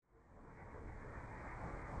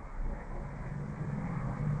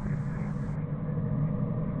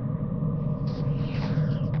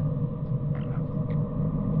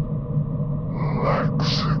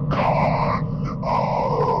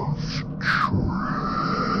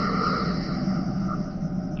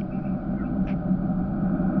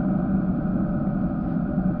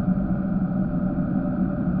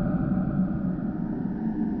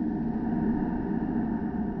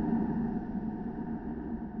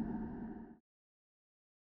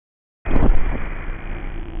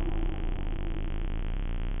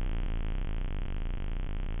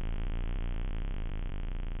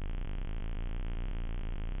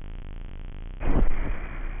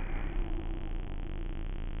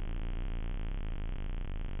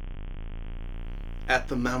At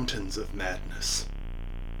the Mountains of Madness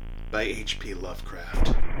by H.P.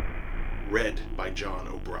 Lovecraft. Read by John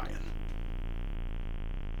O'Brien.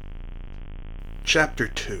 Chapter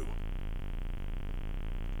 2.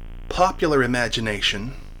 Popular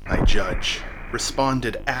imagination, I judge,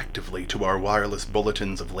 responded actively to our wireless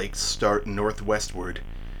bulletins of Lake's start northwestward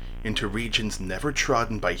into regions never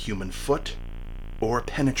trodden by human foot or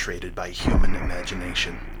penetrated by human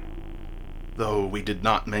imagination. Though we did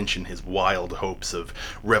not mention his wild hopes of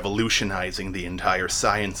revolutionizing the entire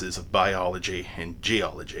sciences of biology and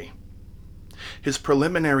geology. His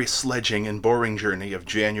preliminary sledging and boring journey of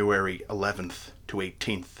January 11th to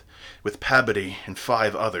 18th, with Pabody and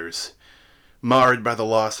 5 others, marred by the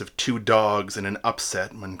loss of 2 dogs and an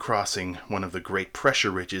upset when crossing one of the great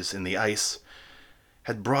pressure ridges in the ice,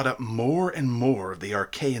 had brought up more and more of the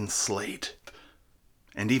Archean slate.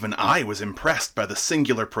 And even I was impressed by the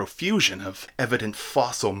singular profusion of evident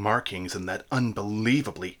fossil markings in that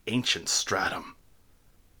unbelievably ancient stratum.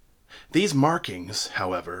 These markings,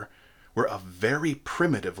 however, were of very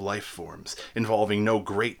primitive life forms, involving no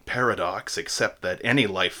great paradox except that any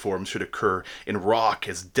life form should occur in rock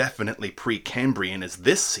as definitely Precambrian as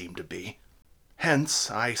this seemed to be.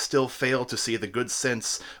 Hence, I still fail to see the good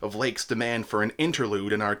sense of Lake's demand for an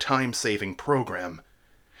interlude in our time-saving program.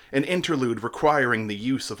 An interlude requiring the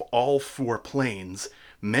use of all 4 planes,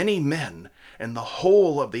 many men, and the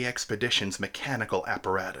whole of the expedition's mechanical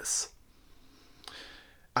apparatus.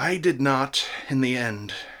 I did not, in the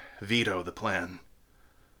end, veto the plan,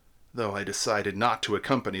 though I decided not to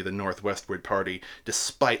accompany the northwestward party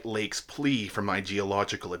despite Lake's plea for my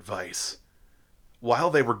geological advice. While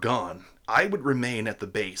they were gone, I would remain at the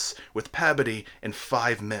base with Pabody and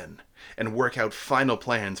 5 men, and work out final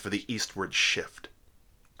plans for the eastward shift.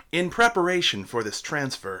 In preparation for this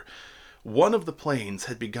transfer, one of the planes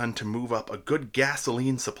had begun to move up a good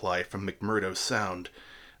gasoline supply from McMurdo Sound,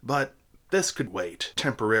 but this could wait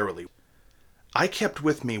temporarily. I kept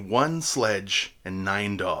with me 1 sledge and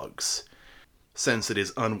 9 dogs, since it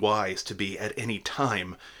is unwise to be at any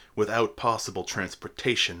time without possible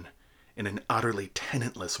transportation in an utterly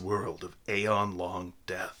tenantless world of aeon-long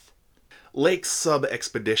death. Lake's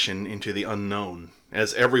sub-expedition into the unknown,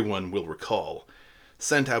 as everyone will recall,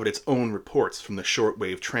 sent out its own reports from the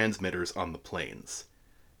shortwave transmitters on the plains,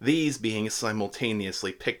 these being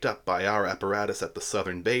simultaneously picked up by our apparatus at the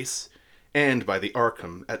southern base and by the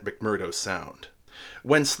Arkham at McMurdo Sound,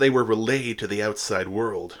 whence they were relayed to the outside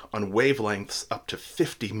world on wavelengths up to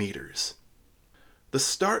 50 meters. The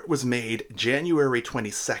start was made January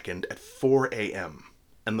 22nd at 4 a.m.,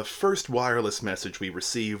 and the first wireless message we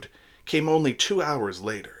received came only 2 hours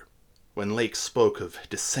later, when Lake spoke of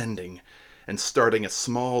descending and starting a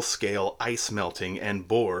small-scale ice melting and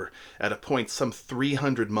bore at a point some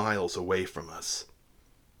 300 miles away from us.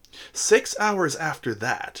 6 hours after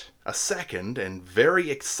that, a second and very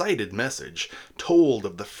excited message told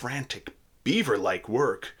of the frantic, beaver-like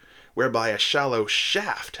work whereby a shallow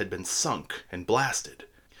shaft had been sunk and blasted,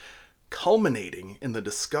 culminating in the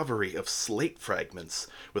discovery of slate fragments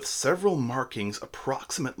with several markings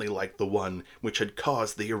approximately like the one which had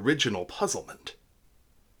caused the original puzzlement.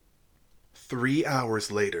 3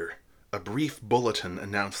 hours later, a brief bulletin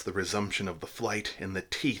announced the resumption of the flight in the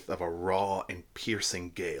teeth of a raw and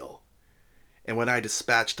piercing gale. And when I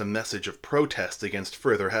dispatched a message of protest against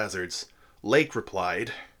further hazards, Lake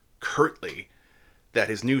replied, curtly, that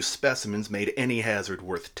his new specimens made any hazard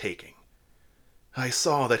worth taking. I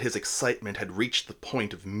saw that his excitement had reached the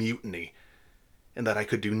point of mutiny, and that I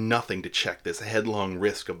could do nothing to check this headlong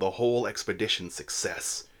risk of the whole expedition's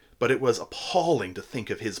success. But it was appalling to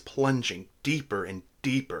think of his plunging deeper and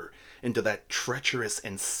deeper into that treacherous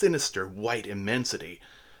and sinister white immensity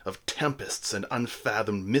of tempests and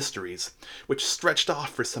unfathomed mysteries, which stretched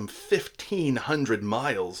off for some 1,500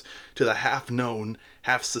 miles to the half-known,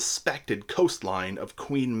 half-suspected coastline of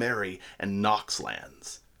Queen Mary and Knox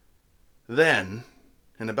lands. Then,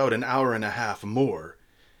 in about an hour and a half more,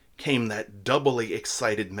 came that doubly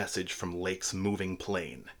excited message from Lake's moving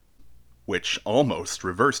plane, which almost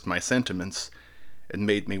reversed my sentiments and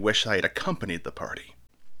made me wish I had accompanied the party.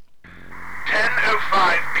 10:05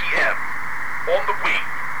 p.m. On the wing.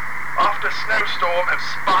 After snowstorm have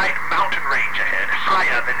spied mountain range ahead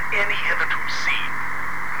higher than any hitherto seen.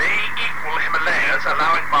 May equal Himalayas,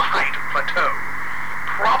 allowing for height of plateau.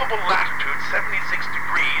 Probable latitude 76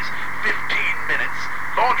 degrees 15 minutes,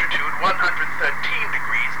 longitude 113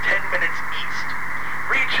 degrees 10 minutes east.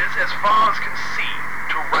 Reaches as far as can see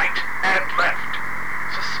to right and left.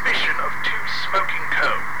 Suspicion of 2 smoking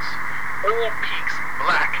cones. All peaks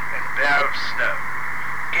black and bare of snow.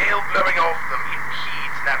 Gale blowing off them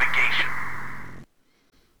impedes navigation.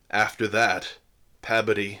 After that,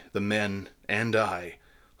 Pabody, the men, and I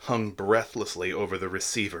hung breathlessly over the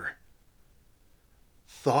receiver.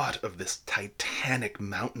 Thought of this titanic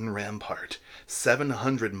mountain rampart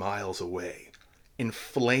 700 miles away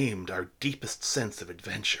inflamed our deepest sense of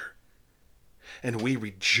adventure, and we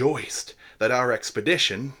rejoiced that our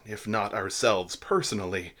expedition, if not ourselves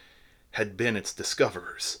personally, had been its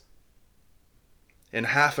discoverers. In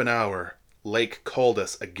half an hour, Lake called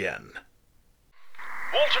us again.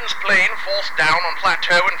 Walton's plane forced down on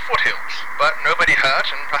plateau and foothills, but nobody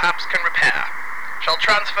hurt and perhaps can repair. Shall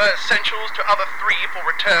transfer essentials to other 3 for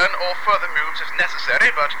return or further moves if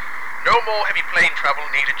necessary, but no more heavy plane travel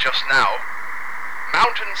needed just now.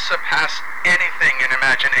 Mountains surpass anything in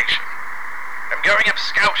imagination. I'm going up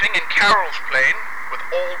scouting in Carroll's plane with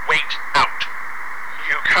all weight out.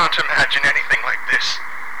 You can't imagine anything like this.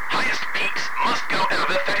 Highest peaks must go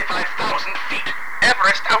over 35,000 feet.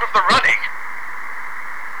 Everest out of the running.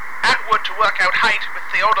 Atwood to work out height with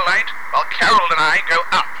theodolite, while Carroll and I go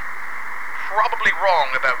up. Probably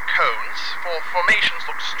wrong about cones, for formations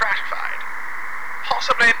look stratified.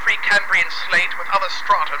 Possibly Precambrian slate with other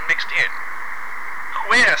strata mixed in.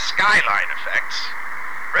 Queer skyline effects.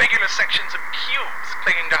 Regular sections of cubes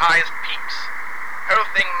clinging to highest peaks. Whole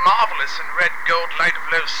thing marvelous in red gold light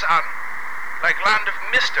of low sun. Like land of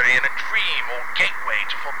mystery in a dream or gateway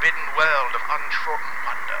to forbidden world of untrodden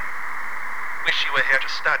wonder. Wish you were here to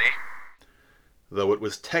study. Though it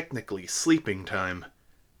was technically sleeping time,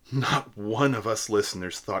 not one of us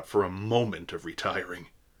listeners thought for a moment of retiring.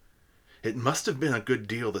 It must have been a good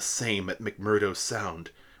deal the same at McMurdo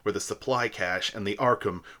Sound, where the supply cache and the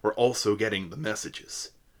Arkham were also getting the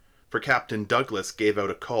messages. For Captain Douglas gave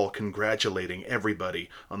out a call congratulating everybody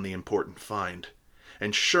on the important find,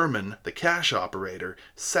 and Sherman, the cache operator,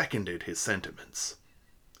 seconded his sentiments.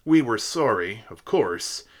 We were sorry, of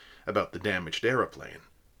course, about the damaged aeroplane,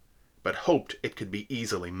 but hoped it could be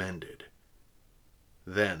easily mended.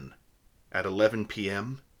 Then, at 11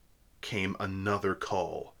 p.m., came another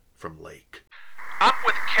call from Lake. Up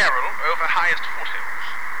with Carroll over highest foothills.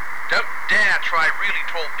 Don't dare try really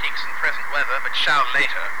tall peaks in present weather, but shall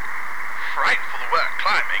later. Frightful work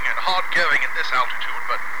climbing and hard going at this altitude,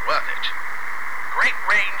 but worth it. Great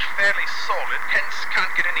range fairly solid, hence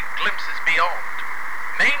can't get any glimpses beyond.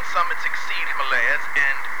 Main summits exceed Himalayas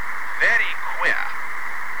and very queer.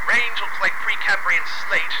 Range looks like Precambrian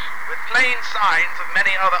slate, with plain signs of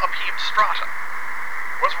many other upheaved strata.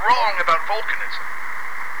 Was wrong about volcanism.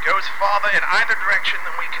 Goes farther in either direction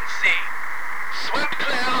than we can see. Swept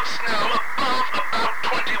clear of snow above about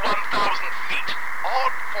 21,000 feet.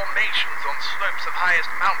 Odd formations on slopes of highest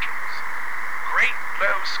mountains. Great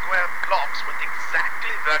low square blocks with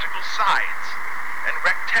exactly vertical sides, and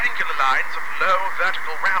rectangular lines of low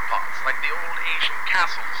vertical ramparts like the old Asian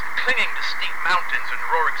castles clinging to steep mountains in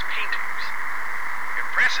Rorik's paintings.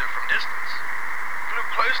 Impressive from distance. Flew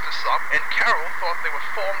close to some, and Carroll thought they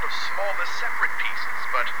were formed of smaller separate pieces,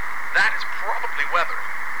 but that is probably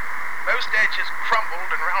weathering. Most edges crumbled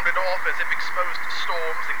and rounded off as if exposed to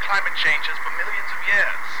storms and climate changes for millions of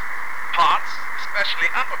years. Parts, especially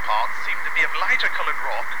upper parts, seem to be of lighter colored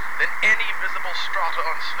rock than any visible strata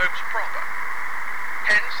on slopes proper.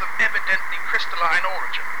 Hence of evidently crystalline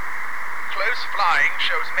origin. Close flying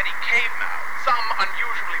shows many cave mouths, some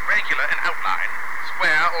unusually regular in outline,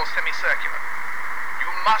 square or semicircular. You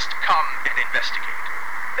must come and investigate.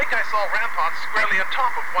 Think I saw ramparts squarely on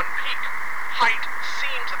top of one peak. Height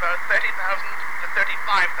seems about 30,000 to 35,000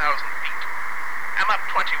 feet. I'm up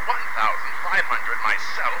 21,500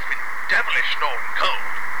 myself in devilish northern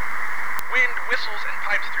cold. Wind whistles and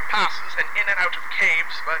pipes through passes and in and out of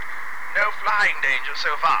caves, but no flying danger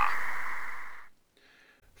so far.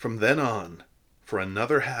 From then on, for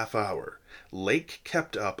another half hour, Lake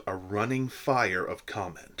kept up a running fire of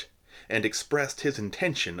comment, and expressed his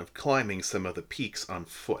intention of climbing some of the peaks on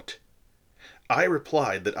foot. I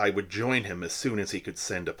replied that I would join him as soon as he could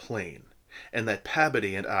send a plane, and that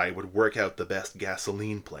Pabody and I would work out the best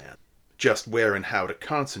gasoline plan, just where and how to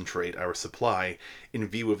concentrate our supply in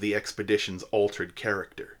view of the expedition's altered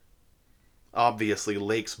character. Obviously,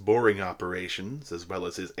 Lake's boring operations, as well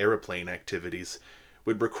as his aeroplane activities,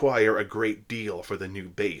 would require a great deal for the new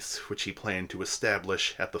base which he planned to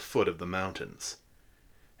establish at the foot of the mountains.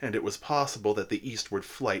 And it was possible that the eastward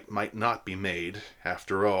flight might not be made,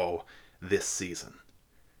 after all, this season.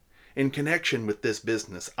 In connection with this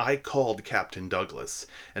business, I called Captain Douglas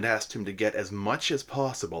and asked him to get as much as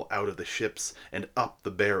possible out of the ships and up the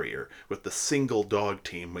barrier with the single dog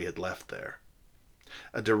team we had left there.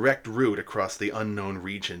 A direct route across the unknown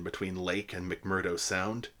region between Lake and McMurdo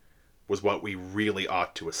Sound was what we really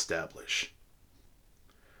ought to establish.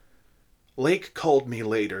 Lake called me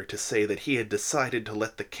later to say that he had decided to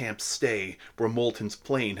let the camp stay where Moulton's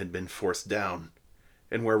plane had been forced down,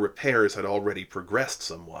 and where repairs had already progressed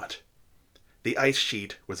somewhat. The ice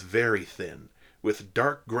sheet was very thin, with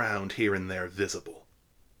dark ground here and there visible,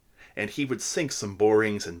 and he would sink some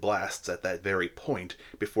borings and blasts at that very point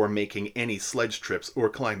before making any sledge trips or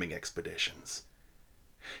climbing expeditions.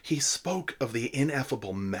 He spoke of the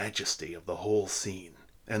ineffable majesty of the whole scene,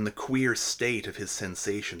 and the queer state of his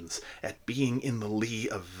sensations at being in the lee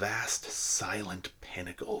of vast, silent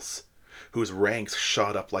pinnacles, whose ranks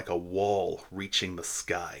shot up like a wall reaching the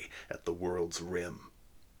sky at the world's rim.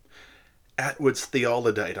 Atwood's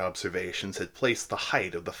theodolite observations had placed the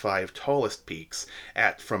height of the 5 tallest peaks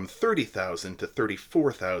at from 30,000 to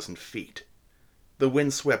 34,000 feet. The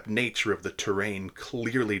windswept nature of the terrain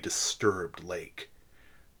clearly disturbed Lake,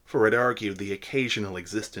 for it argued the occasional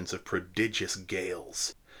existence of prodigious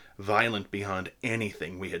gales, violent beyond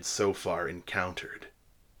anything we had so far encountered.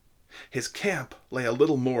 His camp lay a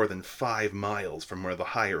little more than 5 miles from where the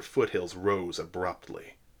higher foothills rose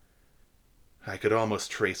abruptly. I could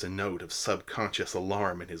almost trace a note of subconscious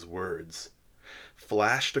alarm in his words,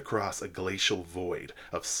 flashed across a glacial void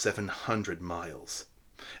of 700 miles,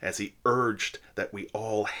 as he urged that we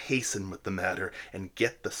all hasten with the matter and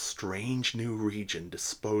get the strange new region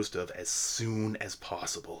disposed of as soon as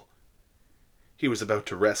possible. He was about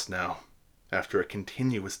to rest now, after a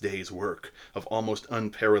continuous day's work of almost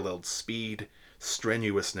unparalleled speed,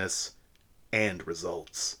 strenuousness, and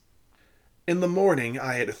results. In the morning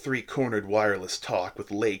I had a 3-cornered wireless talk with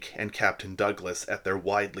Lake and Captain Douglas at their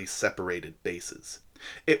widely separated bases.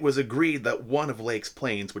 It was agreed that one of Lake's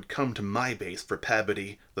planes would come to my base for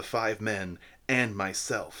Pabodie, the 5 men, and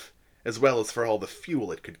myself, as well as for all the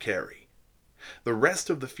fuel it could carry. The rest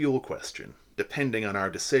of the fuel question, depending on our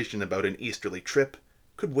decision about an easterly trip,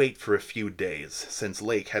 could wait for a few days, since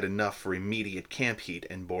Lake had enough for immediate camp heat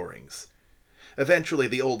and borings. Eventually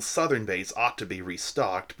the old southern base ought to be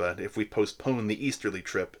restocked, but if we postponed the easterly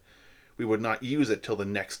trip, we would not use it till the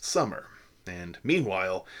next summer, and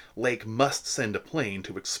meanwhile Lake must send a plane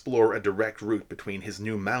to explore a direct route between his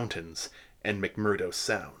new mountains and McMurdo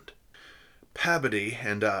Sound. Pabodie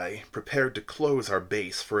and I prepared to close our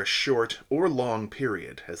base for a short or long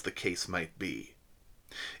period, as the case might be.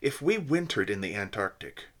 If we wintered in the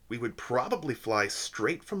Antarctic, we would probably fly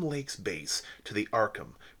straight from Lake's base to the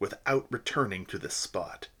Arkham without returning to this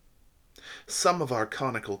spot. Some of our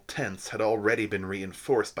conical tents had already been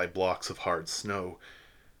reinforced by blocks of hard snow,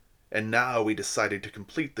 and now we decided to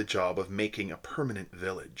complete the job of making a permanent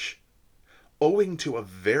village. Owing to a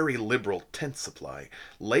very liberal tent supply,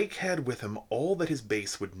 Lake had with him all that his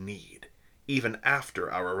base would need, even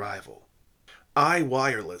after our arrival. I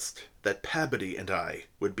wirelessed that Pabodie and I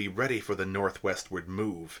would be ready for the northwestward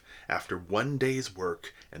move after 1 day's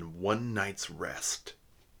work and 1 night's rest.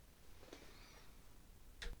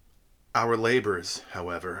 Our labors,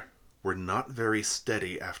 however, were not very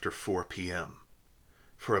steady after 4 p.m.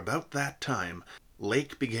 For about that time,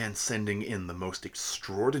 Lake began sending in the most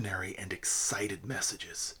extraordinary and excited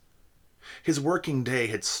messages. His working day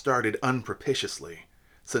had started unpropitiously,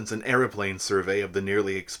 since an aeroplane survey of the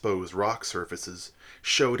nearly exposed rock surfaces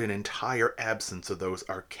showed an entire absence of those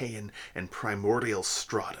Archean and primordial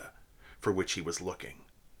strata for which he was looking,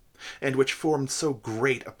 and which formed so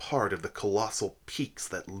great a part of the colossal peaks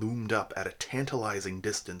that loomed up at a tantalizing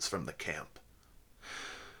distance from the camp.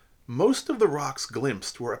 Most of the rocks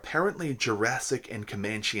glimpsed were apparently Jurassic and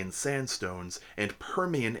Comanchean sandstones and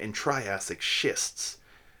Permian and Triassic schists,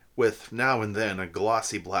 with now and then a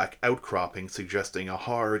glossy black outcropping suggesting a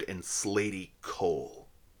hard and slaty coal.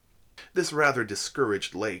 This rather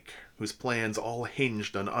discouraged Lake, whose plans all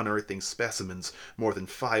hinged on unearthing specimens more than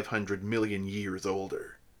 500 million years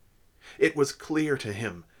older. It was clear to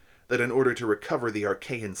him that in order to recover the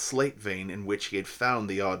Archean slate vein in which he had found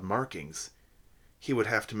the odd markings, he would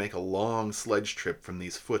have to make a long sledge trip from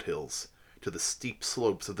these foothills to the steep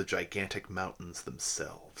slopes of the gigantic mountains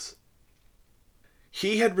themselves.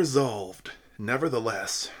 He had resolved,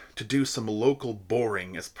 nevertheless, to do some local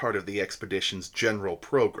boring as part of the expedition's general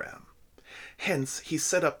program. Hence, he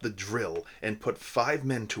set up the drill and put 5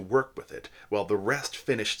 men to work with it, while the rest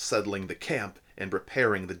finished settling the camp and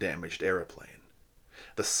repairing the damaged aeroplane.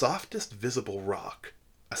 The softest visible rock,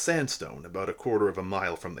 a sandstone about 1/4 of a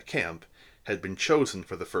mile from the camp, had been chosen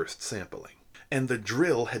for the first sampling, and the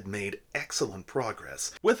drill had made excellent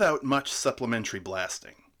progress without much supplementary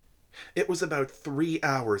blasting. It was about 3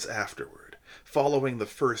 hours afterward, following the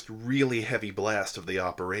first really heavy blast of the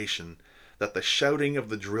operation, that the shouting of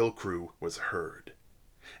the drill crew was heard,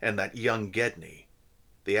 and that young Gedney,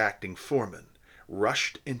 the acting foreman,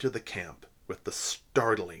 rushed into the camp with the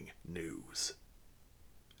startling news.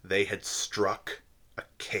 They had struck a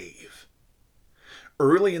cave.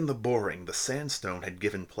 Early in the boring, the sandstone had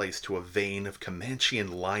given place to a vein of Comanchean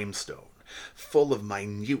limestone, full of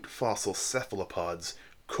minute fossil cephalopods,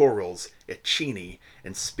 corals, echini,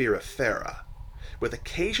 and spirifera, with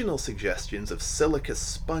occasional suggestions of silica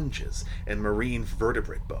sponges and marine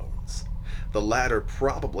vertebrate bones, the latter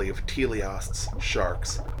probably of teleosts,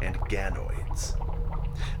 sharks, and ganoids.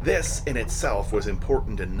 This in itself was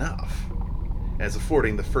important enough, as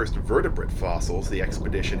affording the first vertebrate fossils the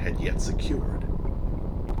expedition had yet secured.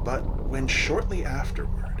 But when shortly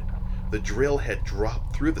afterward the drill had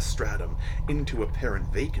dropped through the stratum into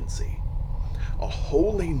apparent vacancy, a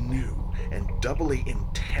wholly new and doubly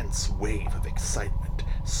intense wave of excitement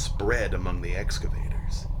spread among the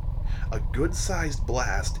excavators. A good-sized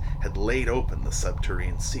blast had laid open the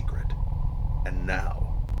subterranean secret, and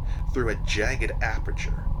now, through a jagged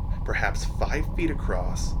aperture, perhaps 5 feet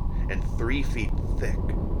across and 3 feet thick,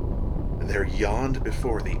 there yawned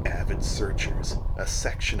before the avid searchers a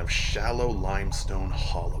section of shallow limestone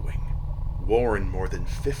hollowing, worn more than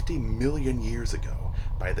 50 million years ago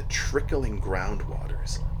by the trickling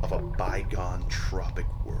groundwaters of a bygone tropic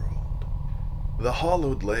world. The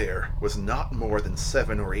hollowed layer was not more than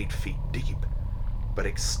 7 or 8 feet deep, but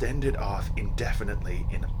extended off indefinitely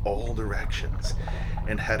in all directions,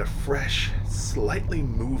 and had a fresh, slightly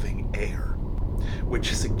moving air,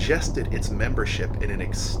 which suggested its membership in an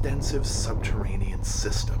extensive subterranean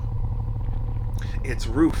system. Its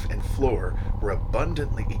roof and floor were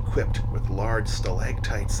abundantly equipped with large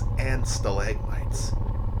stalactites and stalagmites,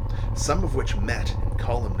 some of which met in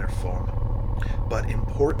columnar form. But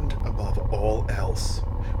important above all else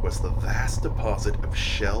was the vast deposit of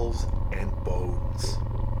shells and bones,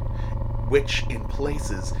 which in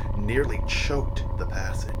places nearly choked the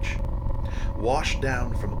passage. Washed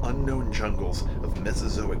down from unknown jungles of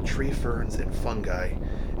Mesozoic tree ferns and fungi,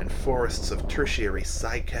 and forests of tertiary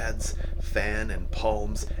cycads, fan and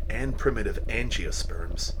palms, and primitive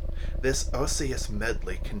angiosperms, this osseous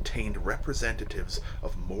medley contained representatives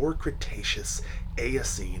of more Cretaceous,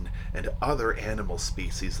 Eocene, and other animal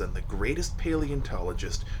species than the greatest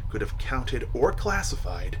paleontologist could have counted or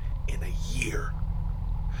classified in a year.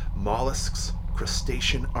 Mollusks,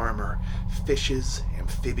 crustacean armor, fishes,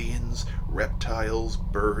 amphibians, reptiles,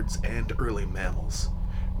 birds, and early mammals,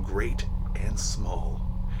 great and small,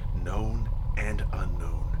 known and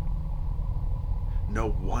unknown. No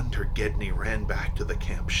wonder Gedney ran back to the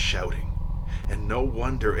camp shouting, and no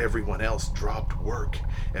wonder everyone else dropped work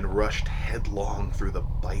and rushed headlong through the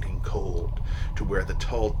biting cold to where the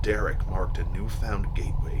tall derrick marked a newfound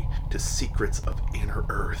gateway to secrets of inner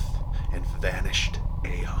earth and vanished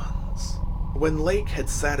aeons. When Lake had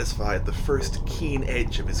satisfied the first keen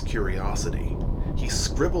edge of his curiosity, he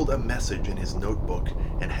scribbled a message in his notebook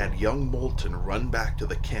and had young Moulton run back to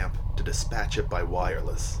the camp to dispatch it by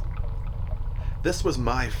wireless. This was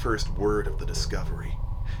my first word of the discovery,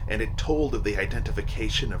 and it told of the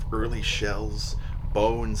identification of early shells,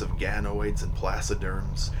 bones of ganoids and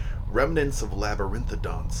placoderms, remnants of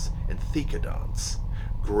labyrinthodonts and thecodonts,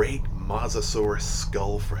 great mosasaur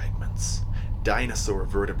skull fragments, dinosaur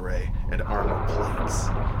vertebrae and armor plates,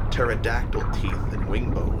 pterodactyl teeth and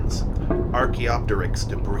wing bones, Archaeopteryx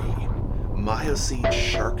debris, Miocene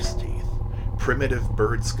shark's teeth, primitive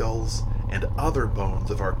bird skulls, and other bones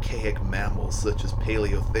of archaic mammals such as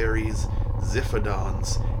Paleotheres,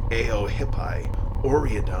 Ziphodons, Eohippi,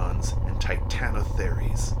 Oreodons, and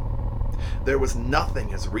Titanotheres. There was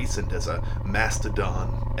nothing as recent as a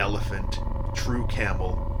mastodon, elephant, true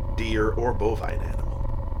camel, deer, or bovine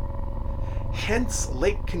animal. Hence,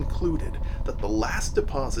 Lake concluded that the last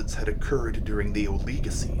deposits had occurred during the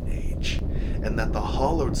Oligocene age, and that the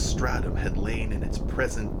hollowed stratum had lain in its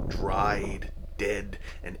present dried, dead,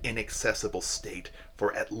 and inaccessible state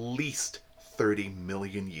for at least 30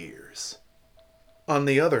 million years. On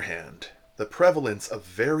the other hand, the prevalence of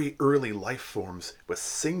very early life forms was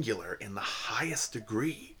singular in the highest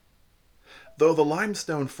degree. Though the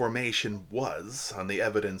limestone formation was, on the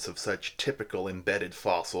evidence of such typical embedded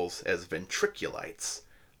fossils as ventriculites,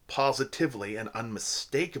 positively and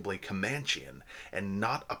unmistakably Comanchean, and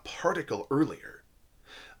not a particle earlier,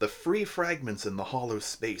 the free fragments in the hollow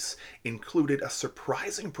space included a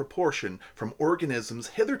surprising proportion from organisms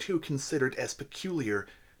hitherto considered as peculiar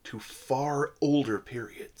to far older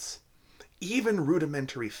periods. Even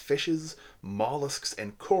rudimentary fishes, mollusks,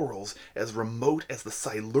 and corals as remote as the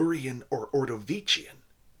Silurian or Ordovician.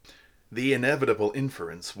 The inevitable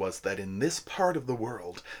inference was that in this part of the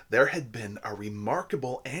world there had been a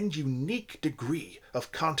remarkable and unique degree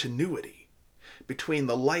of continuity, between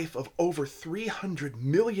the life of over 300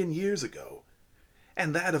 million years ago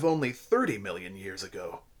and that of only 30 million years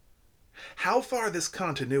ago. How far this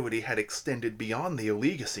continuity had extended beyond the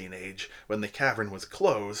Oligocene age, when the cavern was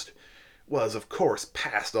closed, was of course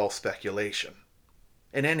past all speculation.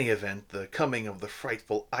 In any event, the coming of the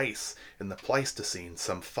frightful ice in the Pleistocene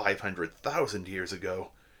some 500,000 years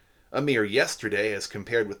ago, a mere yesterday as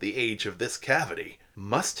compared with the age of this cavity,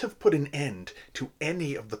 must have put an end to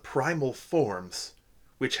any of the primal forms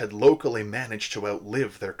which had locally managed to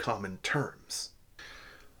outlive their common terms.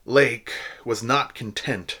 Lake was not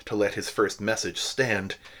content to let his first message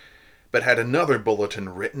stand, but had another bulletin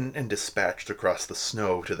written and dispatched across the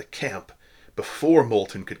snow to the camp before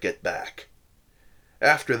Moulton could get back.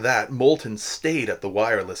 After that, Moulton stayed at the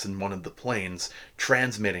wireless in one of the planes,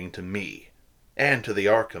 transmitting to me, and to the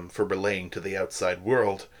Arkham for relaying to the outside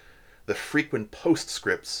world the frequent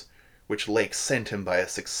postscripts which Lake sent him by a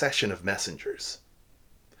succession of messengers.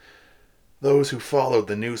 Those who followed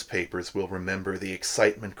the newspapers will remember the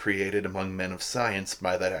excitement created among men of science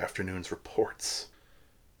by that afternoon's reports.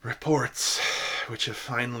 Reports which have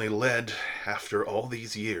finally led, after all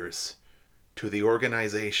these years, to the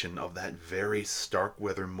organization of that very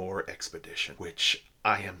Starkweather Moor expedition, which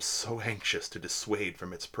I am so anxious to dissuade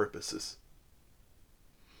from its purposes.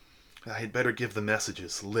 I had better give the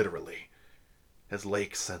messages literally, as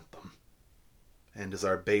Lake sent them, and as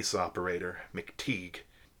our base operator, McTeague,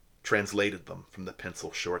 translated them from the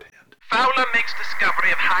pencil shorthand. Fowler makes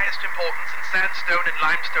discovery of highest importance in sandstone and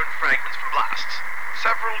limestone fragments from blasts.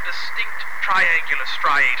 Several distinct triangular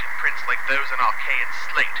striated prints like those in Archaean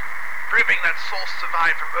slate, proving that source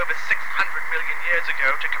survived from over 600 million years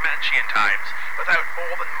ago to Comanchean times without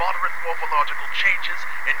more than moderate morphological changes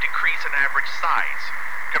and decrease in average size.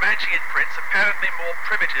 Comanchean prints, apparently more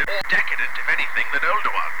primitive or decadent, if anything, than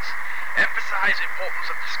older ones, emphasize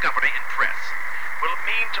importance of discovery in press. Will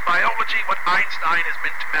mean to biology what Einstein has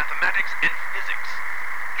meant to mathematics and physics.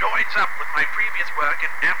 Joins up with my previous work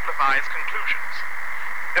and amplifies conclusions.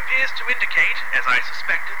 Appears to indicate, as I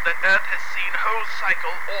suspected, that Earth has seen whole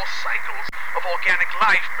cycle or cycles of organic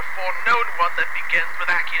life before known one that begins with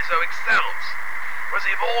Archaeozoic cells. Was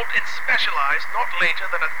evolved and specialized not later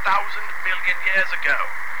than 1,000 million years ago,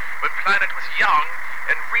 when planet was young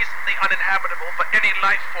and recently uninhabitable for any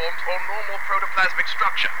life forms or normal protoplasmic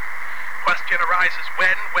structure. Question arises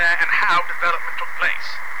when, where, and how development took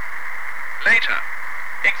place. Later,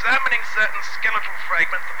 examining certain skeletal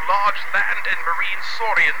fragments of large land and marine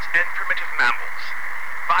saurians and primitive mammals,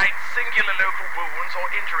 find singular local wounds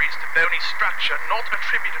or injuries to bony structure not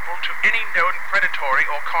attributable to any known predatory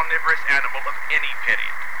or carnivorous animal of any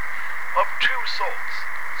period. Of two sorts,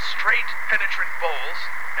 straight penetrant balls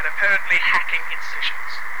and apparently hacking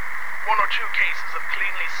incisions. One or two cases of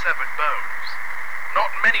cleanly severed bones. Not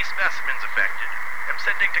many specimens affected. Am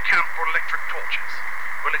sending to camp for electric torches.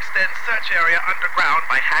 Will extend search area underground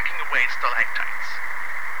by hacking away stalactites.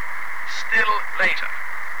 Still later.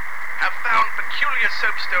 Have found peculiar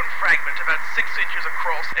soapstone fragment about 6 inches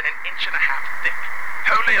across and 1.5 inches thick.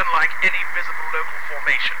 Wholly unlike any visible local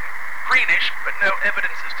formation. Greenish, but no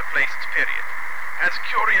evidences to place its period. Has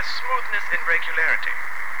curious smoothness and regularity.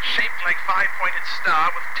 Shaped like 5-pointed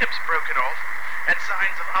star with tips broken off, and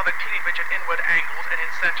signs of other cleavage at inward angles and in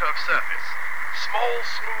center of surface. Small,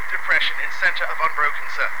 smooth depression in center of unbroken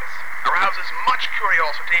surface. Arouses much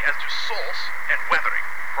curiosity as to source and weathering.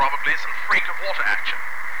 Probably some freak of water action.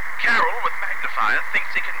 Carroll, with magnifier, thinks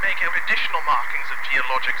he can make out additional markings of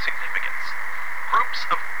geologic significance. Groups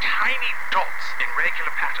of tiny dots in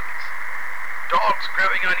regular patterns. Dogs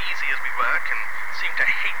growing uneasy as we work and seem to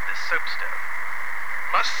hate this soapstone.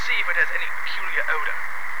 Must see if it has any peculiar odor.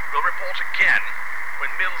 We'll report again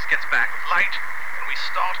when Mills gets back with light and we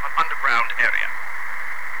start on underground area.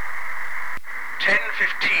 10:15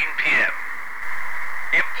 p.m.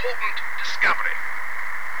 Important discovery.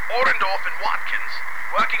 Orendorff and Watkins,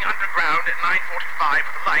 working underground at 9:45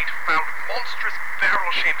 with light, found monstrous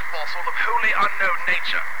barrel-shaped fossil of wholly unknown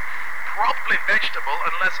nature. Probably vegetable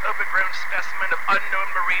unless overgrown specimen of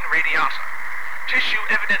unknown marine radiata. Tissue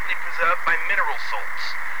evidently preserved by mineral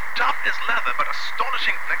salts. Tough as leather, but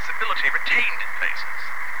astonishing flexibility retained in places.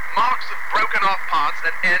 Marks of broken off parts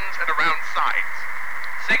at ends and around sides.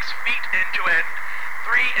 6 feet end to end,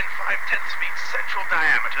 3 5/10 feet central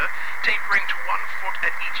diameter, tapering to 1 foot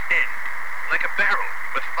at each end, like a barrel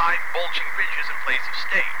with 5 bulging ridges in place of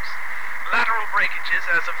staves. Lateral breakages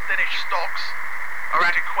as of thinnish stalks are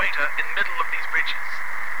at equator in middle of these ridges.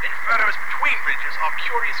 In furrows between ridges are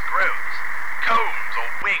curious growths, combs or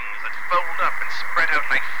wings that fold up and spread out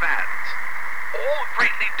like fans. All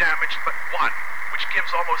greatly damaged but one, which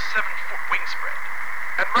gives almost 7-foot wingspread.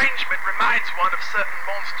 Arrangement reminds one of certain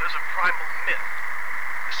monsters of primal myth,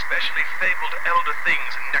 especially fabled elder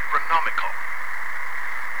things in Necronomicon.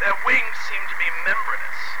 Their wings seem to be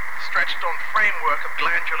membranous, stretched on framework of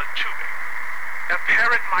glandular tubing.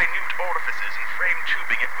 Apparent minute orifices in frame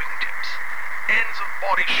tubing at wingtips. Ends of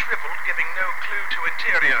body shriveled, giving no clue to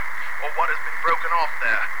interior or what has been broken off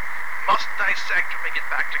there. Must dissect to bring it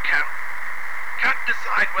back to camp. Can't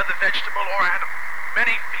decide whether vegetable or animal.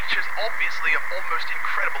 Many features obviously of almost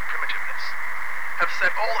incredible primitiveness. Have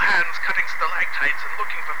set all hands cutting stalactites and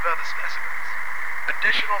looking for further specimens.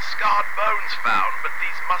 Additional scarred bones found, but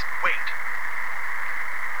these must wait.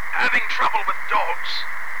 Having trouble with dogs,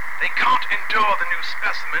 they can't endure the new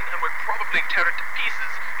specimen and would probably tear it to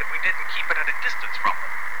pieces if we didn't keep it at a distance from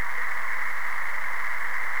them.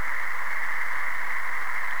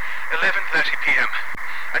 11:30 p.m.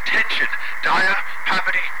 Attention, Dyer,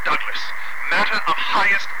 Papady, Douglas. Matter of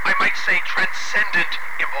highest, I might say transcendent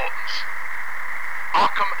importance.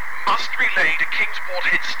 Arkham must relay to Kingsport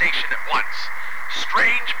Head Station at once.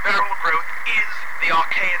 Strange barrel growth is the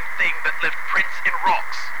archaean thing that left prints in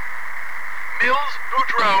rocks. Mills,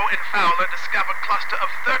 Boudreau, and Fowler discovered cluster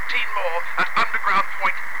of 13 more at underground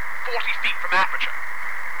point 40 feet from aperture.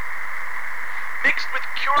 Mixed with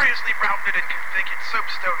curiously rounded and configured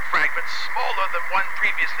soapstone fragments smaller than one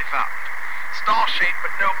previously found. Star-shaped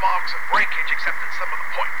but no marks of breakage except at some of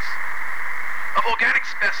the points. Of organic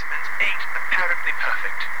specimens, 8 apparently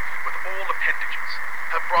perfect, with all appendages,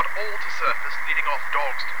 have brought all to surface, leading off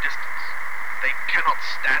dogs to distance. They cannot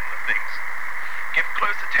stand the things. Give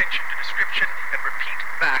close attention to description and repeat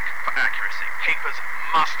back for accuracy. Papers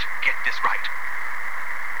must get this right.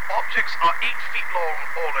 Objects are 8 feet long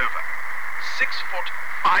all over. 6 foot,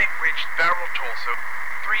 5-ridged barrel torso,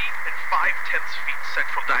 3 5/10 feet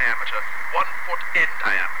central diameter, 1 foot end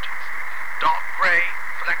diameters. Dark gray,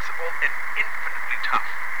 flexible, and infinitely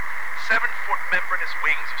tough. 7-foot membranous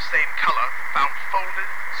wings of same color, found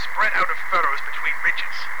folded, spread out of furrows between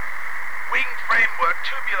ridges. Wing framework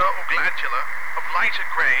tubular or glandular, of lighter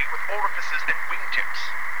gray with orifices and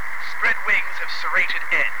wingtips. Spread wings have serrated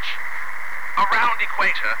edge. Around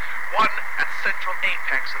equator, one at central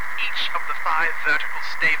apex of each of the 5 vertical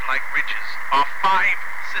stave-like ridges, are 5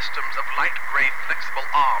 systems of light gray flexible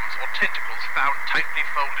arms or tentacles found tightly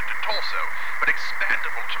folded to torso, but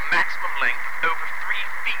expandable to maximum length of over 3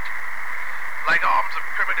 feet, like arms of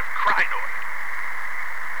primitive crinoid.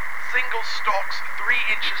 Single stalks 3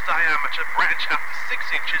 inches diameter branch out to 6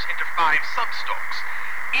 inches into 5 substalks,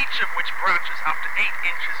 each of which branches out to 8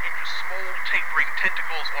 inches into small tapering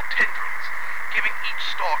tentacles or tendrils, giving each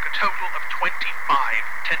stalk a total of 25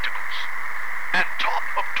 tentacles. At top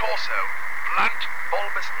of torso, blunt,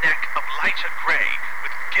 bulbous neck of lighter gray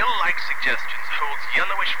with gill-like suggestions holds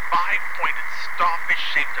yellowish 5-pointed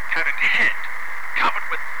starfish-shaped apparent head, covered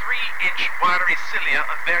with 3-inch wiry cilia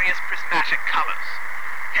of various prismatic colors.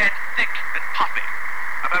 Head thick and puffy,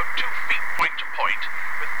 about 2 feet point to point,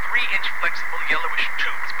 with 3-inch flexible yellowish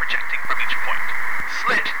tubes projecting from each point.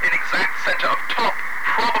 Slit in exact center of top,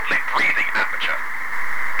 probably breathing aperture.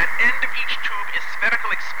 At end of each tube is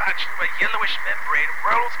spherical expansion where yellowish membrane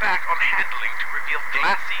rolls back on handling to reveal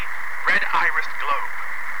glassy, red-irised globe,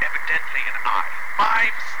 evidently an eye.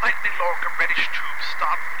 5 slightly longer reddish tubes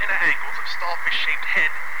start from inner angles of starfish-shaped head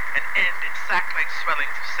and end in sac-like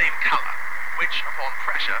swellings of same color, which, upon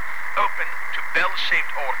pressure, open to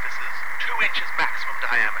bell-shaped orifices, 2 inches maximum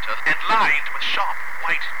diameter, and lined with sharp,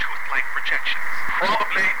 white, tooth-like projections,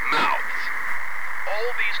 probably mouths.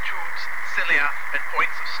 All these tubes, cilia, and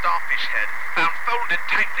points of starfish head found folded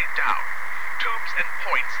tightly down, tubes and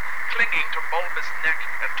points clinging to bulbous neck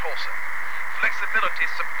and torso. Flexibility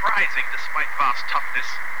surprising despite vast toughness.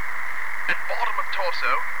 At bottom of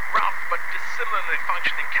torso, rough but dissimilarly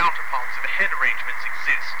functioning counterparts of head arrangements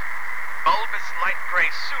exist. Bulbous light gray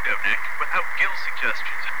pseudo-neck without gill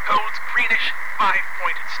suggestions holds greenish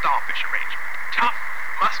 5-pointed starfish arrangement. Tough,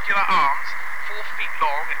 muscular arms, 4 feet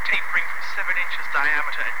long and tapering from 7 inches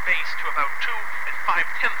diameter at base to about 2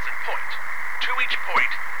 5/10 at point. To each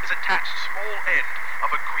point is attached small end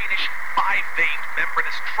of a greenish 5-veined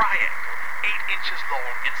membranous triangle, 8 inches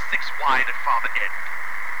long and 6 wide at farther end.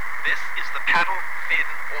 This is the paddle, fin,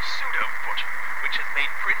 or pseudo-foot, which has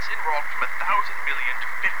made prints in rock from 1,000 million to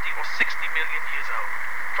 50 or 60 million years old.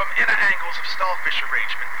 From inner angles of starfish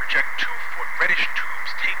arrangement project 2-foot reddish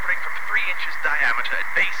tubes tapering from 3 inches diameter at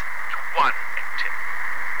base to 1 at tip.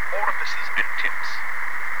 Orifices and tips.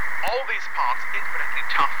 All these parts infinitely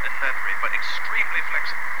tough and leathery, but extremely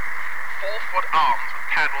flexible. 4-foot arms with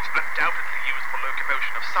paddles undoubtedly used for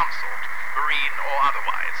locomotion of some sort, marine or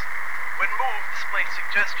otherwise. When moved, display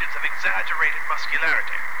suggestions of exaggerated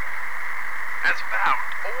muscularity. As found,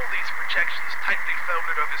 All these projections tightly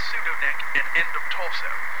folded over pseudoneck and end of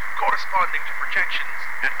torso, corresponding to projections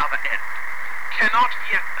at other end. Cannot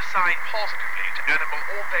yet assign positively to animal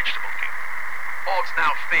or vegetable kingdom. Odds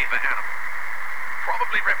now favor animal.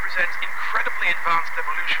 Probably represents incredibly advanced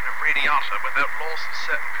evolution of radiata without loss of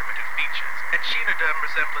certain primitive features, and genoderm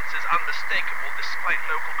resemblance is unmistakable despite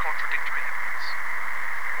local contradictory evidence.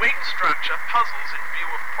 Wing structure puzzles in view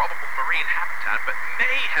of probable marine habitat, but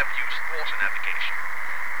may have used water navigation.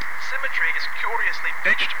 Symmetry is curiously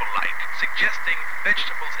vegetable-like, suggesting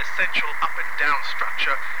vegetables' essential up and down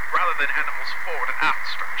structure rather than animals' forward and aft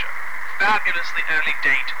structure. Fabulously early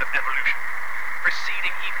date of evolution,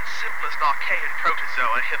 preceding even simplest Archean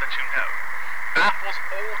protozoa hitherto known. Baffles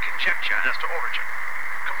all conjecture as to origin.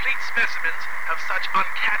 Complete specimens have such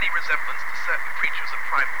uncanny resemblance to certain creatures of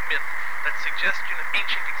primal myth that suggestion of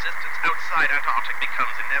ancient existence outside Antarctic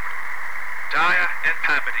becomes inevitable. Dyer and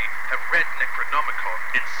Pabody have read Necronomicon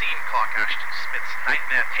and seen Clark Ashton Smith's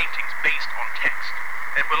nightmare paintings based on text,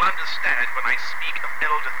 and will understand when I speak of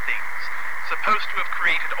elder things, supposed to have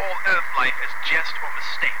created all Earth life as jest or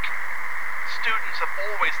mistake. Students have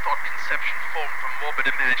always thought conception formed from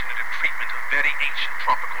morbid imaginative treatment of very ancient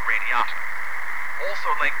tropical radiata.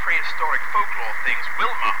 Also, like prehistoric folklore things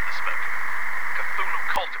will mark the spoken, Cthulhu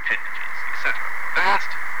cult appendages, etc.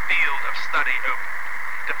 Vast field of study open.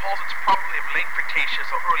 Deposits probably of late Cretaceous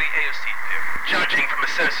or early Eocene period. Judging from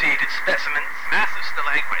associated specimens, massive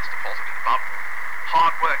stalagmites deposited above them.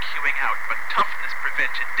 Hard work hewing out, but toughness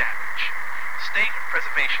prevented damage. State of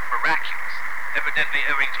preservation miraculous, evidently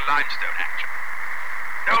owing to limestone action.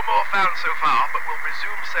 No more found so far, but we'll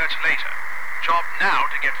resume search later. Job now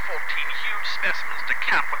to get 14 huge specimens to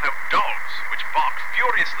camp without dogs, which bark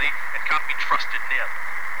furiously and can't be trusted near them.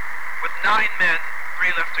 With 9 men,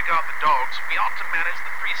 3 left to guard the dogs, we ought to manage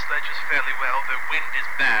the 3 sledges fairly well, though wind is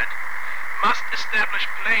bad. Must establish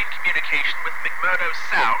plane communication with McMurdo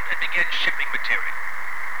Sound and begin shipping material.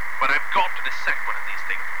 But I've got to dissect one of these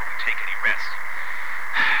things before we take any rest.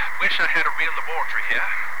 Wish I had a real laboratory here.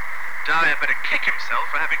 Dyer better kick himself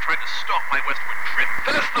for having tried to stop my westward trip.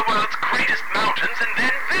 First the world's greatest mountains, and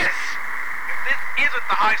then this! If this isn't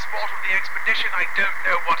the high spot of the expedition, I don't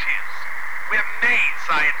know what is. We're made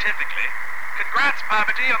scientifically. Congrats,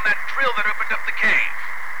 Parvati, on that drill that opened up the cave.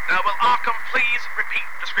 Now will Arkham please repeat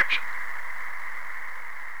description?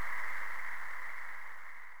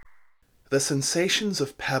 The sensations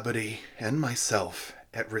of Pabody and myself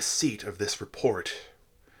at receipt of this report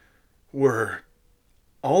were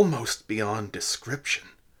almost beyond description.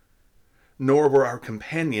 Nor were our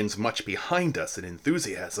companions much behind us in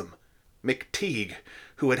enthusiasm. McTeague,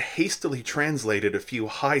 who had hastily translated a few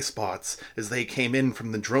high spots as they came in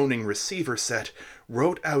from the droning receiver set,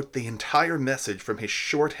 wrote out the entire message from his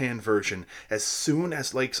shorthand version as soon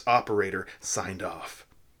as Lake's operator signed off.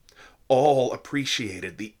 All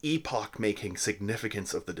appreciated the epoch-making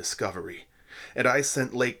significance of the discovery, and I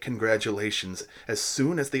sent Lake congratulations as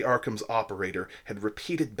soon as the Arkham's operator had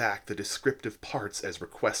repeated back the descriptive parts as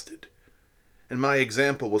requested. And my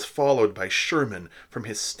example was followed by Sherman from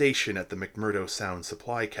his station at the McMurdo Sound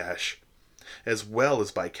supply cache, as well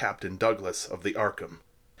as by Captain Douglas of the Arkham.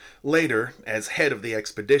 Later, as head of the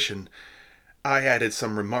expedition, I added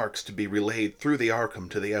some remarks to be relayed through the Arkham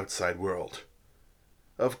to the outside world.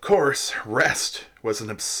 Of course, rest was an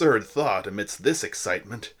absurd thought amidst this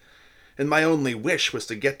excitement, and my only wish was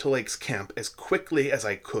to get to Lake's camp as quickly as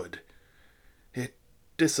I could. It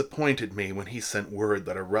disappointed me when he sent word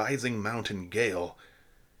that a rising mountain gale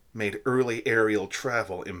made early aerial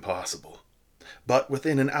travel impossible. But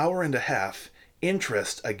within an hour and a half,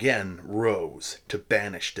 interest again rose to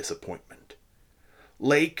banish disappointment.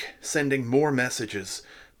 Lake, sending more messages,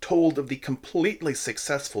 told of the completely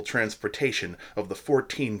successful transportation of the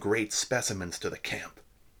 14 great specimens to the camp.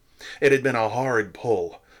 It had been a hard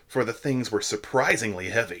pull, for the things were surprisingly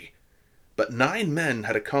heavy, but 9 men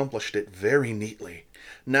had accomplished it very neatly.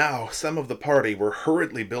 Now some of the party were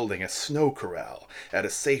hurriedly building a snow corral at a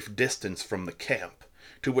safe distance from the camp,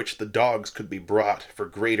 to which the dogs could be brought for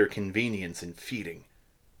greater convenience in feeding.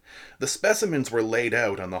 The specimens were laid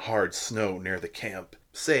out on the hard snow near the camp,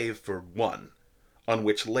 save for one, on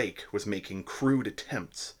which Lake was making crude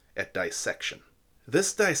attempts at dissection.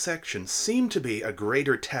 This dissection seemed to be a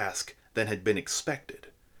greater task than had been expected,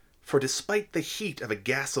 for despite the heat of a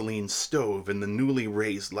gasoline stove in the newly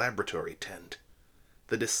raised laboratory tent,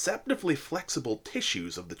 the deceptively flexible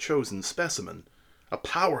tissues of the chosen specimen, a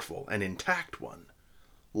powerful and intact one,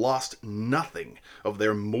 lost nothing of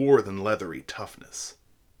their more than leathery toughness.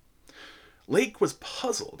 Lake was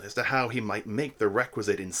puzzled as to how he might make the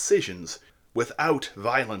requisite incisions without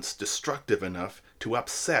violence destructive enough to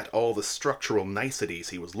upset all the structural niceties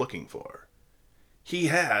he was looking for. He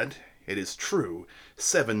had, it is true,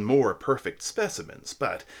 7 more perfect specimens,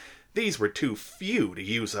 but these were too few to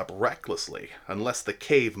use up recklessly, unless the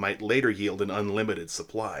cave might later yield an unlimited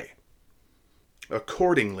supply.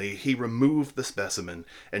 Accordingly, he removed the specimen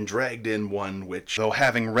and dragged in one which, though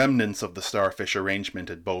having remnants of the starfish arrangement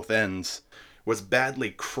at both ends, was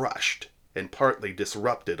badly crushed and partly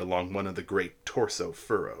disrupted along one of the great torso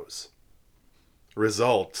furrows.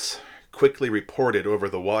 Results, quickly reported over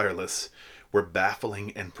the wireless, were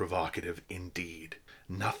baffling and provocative indeed.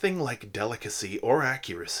 Nothing like delicacy or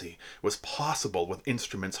accuracy was possible with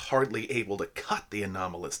instruments hardly able to cut the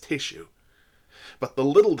anomalous tissue. But the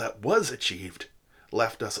little that was achieved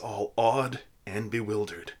left us all awed and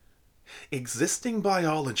bewildered. Existing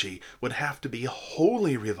biology would have to be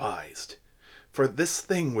wholly revised, for this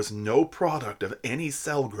thing was no product of any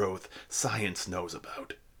cell growth science knows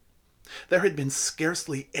about. There had been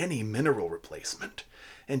scarcely any mineral replacement,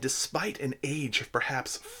 and despite an age of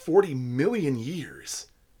perhaps 40 million years,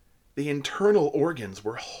 the internal organs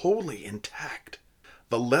were wholly intact.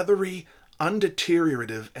 The leathery,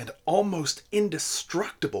 undeteriorative, and almost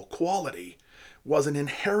indestructible quality was an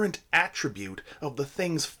inherent attribute of the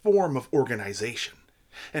thing's form of organization,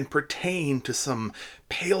 and pertained to some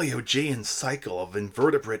Paleogean cycle of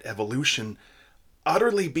invertebrate evolution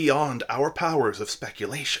utterly beyond our powers of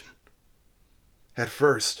speculation. At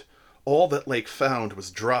first, all that Lake found was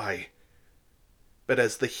dry, but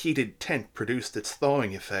as the heated tent produced its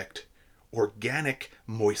thawing effect, organic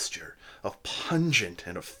moisture of pungent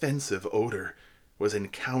and offensive odor was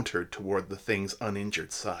encountered toward the thing's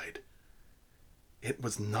uninjured side. It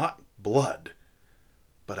was not blood,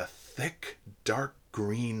 but a thick, dark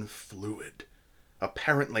green fluid,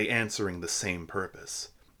 apparently answering the same purpose.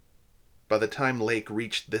 By the time Lake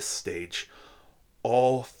reached this stage,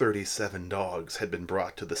 all 37 dogs had been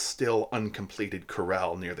brought to the still uncompleted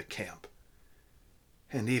corral near the camp,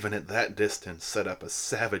 and even at that distance set up a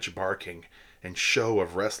savage barking and show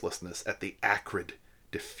of restlessness at the acrid,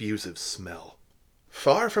 diffusive smell.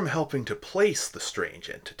 Far from helping to place the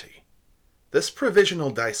strange entity, this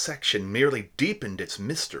provisional dissection merely deepened its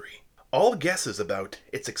mystery. All guesses about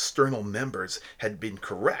its external members had been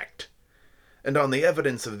correct, and on the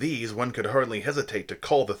evidence of these one could hardly hesitate to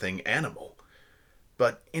call the thing animal.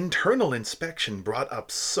 But internal inspection brought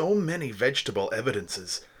up so many vegetable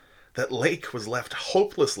evidences that Lake was left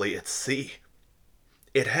hopelessly at sea.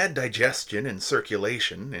 It had digestion and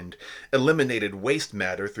circulation, and eliminated waste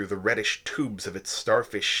matter through the reddish tubes of its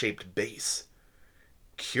starfish-shaped base.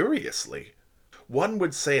 Curiously, one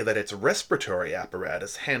would say that its respiratory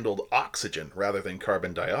apparatus handled oxygen rather than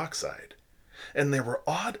carbon dioxide, and there were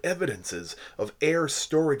odd evidences of air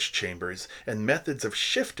storage chambers and methods of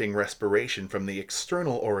shifting respiration from the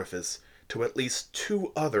external orifice to at least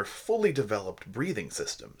 2 other fully developed breathing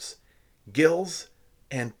systems, gills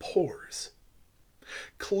and pores.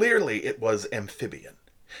 Clearly it was amphibian,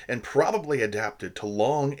 and probably adapted to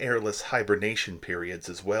long airless hibernation periods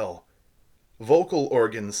as well. Vocal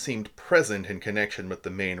organs seemed present in connection with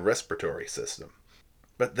the main respiratory system,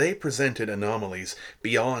 but they presented anomalies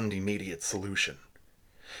beyond immediate solution.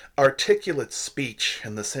 Articulate speech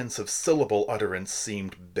in the sense of syllable utterance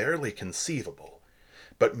seemed barely conceivable,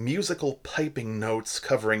 but musical piping notes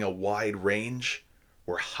covering a wide range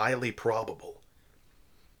were highly probable.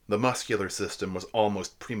 The muscular system was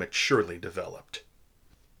almost prematurely developed.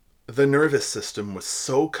 The nervous system was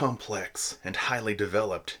so complex and highly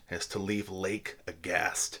developed as to leave Lake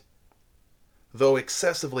aghast. Though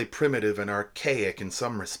excessively primitive and archaic in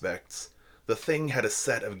some respects, the thing had a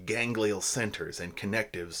set of ganglial centers and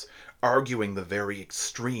connectives arguing the very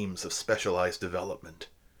extremes of specialized development.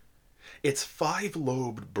 Its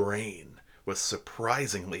 5-lobed brain was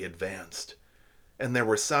surprisingly advanced, and there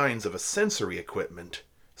were signs of a sensory equipment,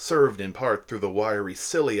 served in part through the wiry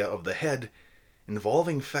cilia of the head,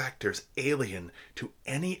 involving factors alien to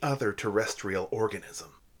any other terrestrial organism.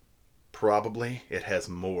 Probably it has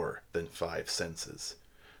more than 5 senses,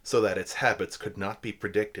 so that its habits could not be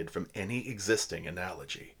predicted from any existing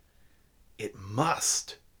analogy. It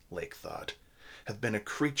must, Lake thought, have been a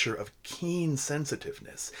creature of keen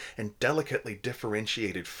sensitiveness and delicately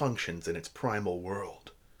differentiated functions in its primal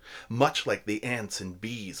world, much like the ants and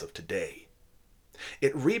bees of today.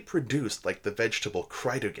 It reproduced like the vegetable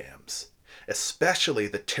cryptogams, especially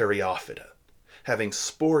the Pteridophyta, having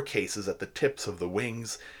spore cases at the tips of the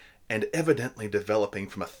wings and evidently developing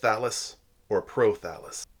from a thallus or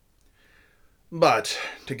prothallus. But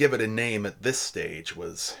to give it a name at this stage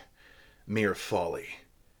was mere folly.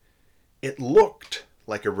 It looked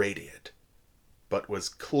like a radiate, but was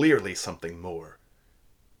clearly something more.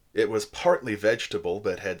 It was partly vegetable,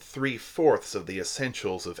 but had 3/4 of the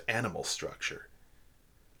essentials of animal structure.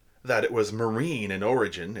 That it was marine in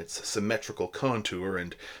origin, its symmetrical contour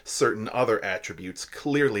and certain other attributes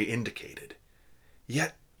clearly indicated.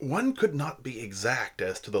 Yet one could not be exact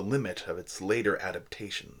as to the limit of its later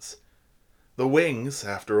adaptations. The wings,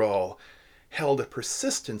 after all, held a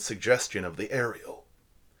persistent suggestion of the aerial.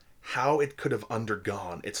 How it could have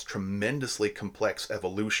undergone its tremendously complex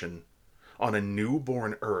evolution on a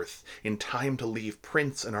newborn Earth in time to leave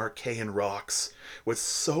prints in Archean rocks was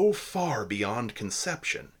so far beyond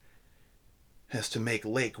conception as to make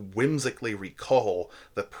Lake whimsically recall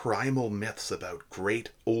the primal myths about great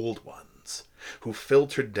old ones who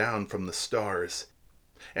filtered down from the stars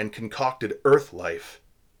and concocted Earth life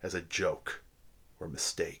as a joke or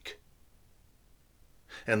mistake.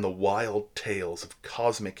 And the wild tales of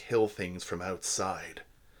cosmic hill things from outside,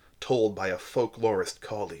 told by a folklorist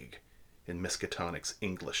colleague in Miskatonic's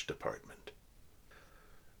English department.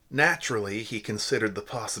 Naturally, he considered the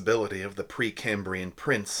possibility of the Precambrian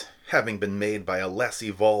prints having been made by a less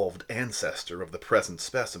evolved ancestor of the present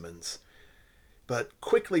specimens, but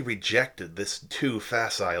quickly rejected this too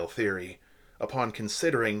facile theory upon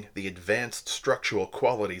considering the advanced structural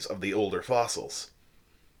qualities of the older fossils.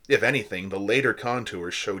 If anything, the later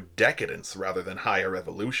contours showed decadence rather than higher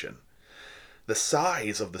evolution. The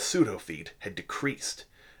size of the pseudofeet had decreased,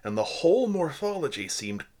 and the whole morphology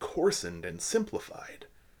seemed coarsened and simplified.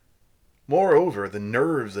 Moreover, the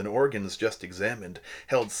nerves and organs just examined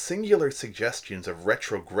held singular suggestions of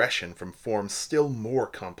retrogression from forms still more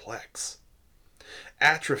complex.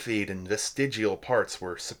 Atrophied and vestigial parts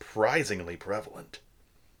were surprisingly prevalent.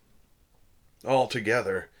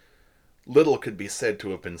 Altogether, little could be said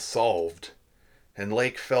to have been solved, and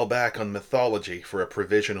Lake fell back on mythology for a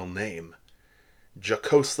provisional name,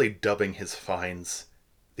 jocosely dubbing his finds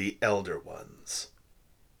the Elder Ones.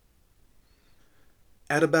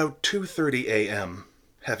 At about 2:30 a.m.,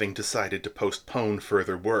 having decided to postpone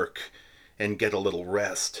further work and get a little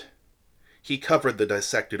rest, he covered the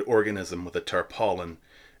dissected organism with a tarpaulin,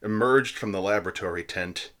 emerged from the laboratory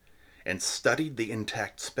tent, and studied the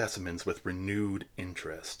intact specimens with renewed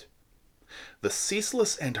interest. The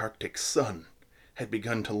ceaseless Antarctic sun had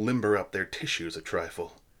begun to limber up their tissues a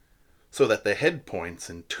trifle, so that the head points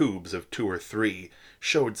and tubes of 2 or 3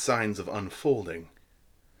 showed signs of unfolding.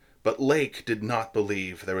 But Lake did not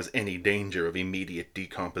believe there was any danger of immediate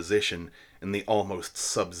decomposition in the almost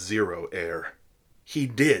sub-zero air. He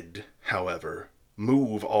did, however,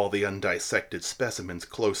 move all the undissected specimens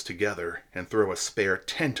close together and throw a spare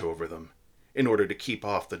tent over them in order to keep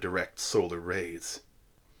off the direct solar rays.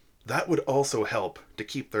 That would also help to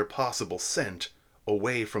keep their possible scent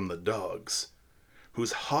away from the dogs,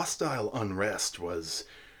 whose hostile unrest was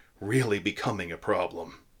really becoming a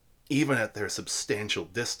problem, even at their substantial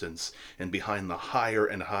distance and behind the higher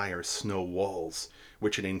and higher snow walls,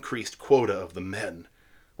 which an increased quota of the men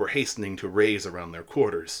were hastening to raise around their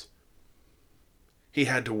quarters. He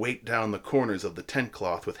had to weight down the corners of the tent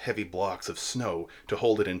cloth with heavy blocks of snow to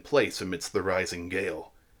hold it in place amidst the rising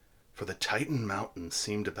gale, for the Titan Mountains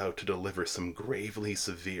seemed about to deliver some gravely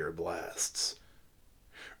severe blasts.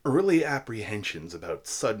 Early apprehensions about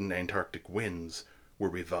sudden Antarctic winds were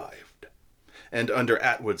revived, and under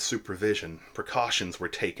Atwood's supervision, precautions were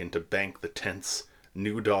taken to bank the tents,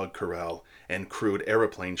 new dog corral, and crude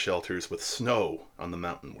aeroplane shelters with snow on the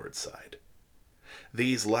mountainward side.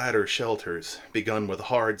 These latter shelters, begun with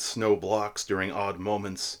hard snow blocks during odd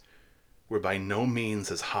moments, were by no means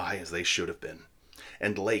as high as they should have been,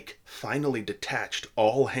 and Lake finally detached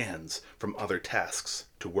all hands from other tasks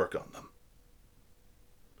to work on them.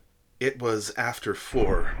 It was after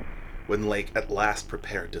 4 when Lake at last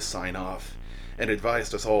prepared to sign off, and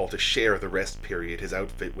advised us all to share the rest period his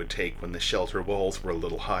outfit would take when the shelter walls were a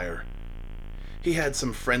little higher. He had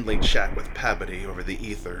some friendly chat with Pabody over the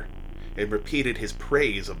ether, and repeated his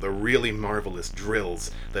praise of the really marvelous drills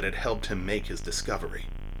that had helped him make his discovery.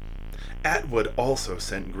 Atwood also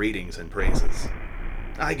sent greetings and praises.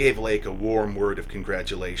 I gave Lake a warm word of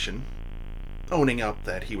congratulation, owning up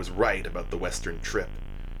that he was right about the western trip,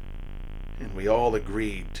 and we all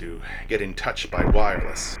agreed to get in touch by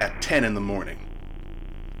wireless at 10 in the morning.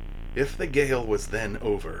 If the gale was then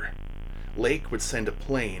over, Lake would send a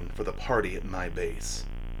plane for the party at my base.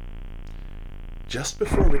 Just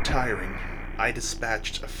before retiring, I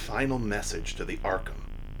dispatched a final message to the Arkham,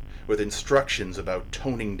 with instructions about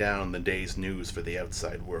toning down the day's news for the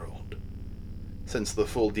outside world, since the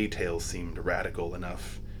full details seemed radical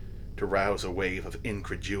enough to rouse a wave of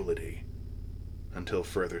incredulity until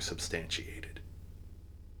further substantiated.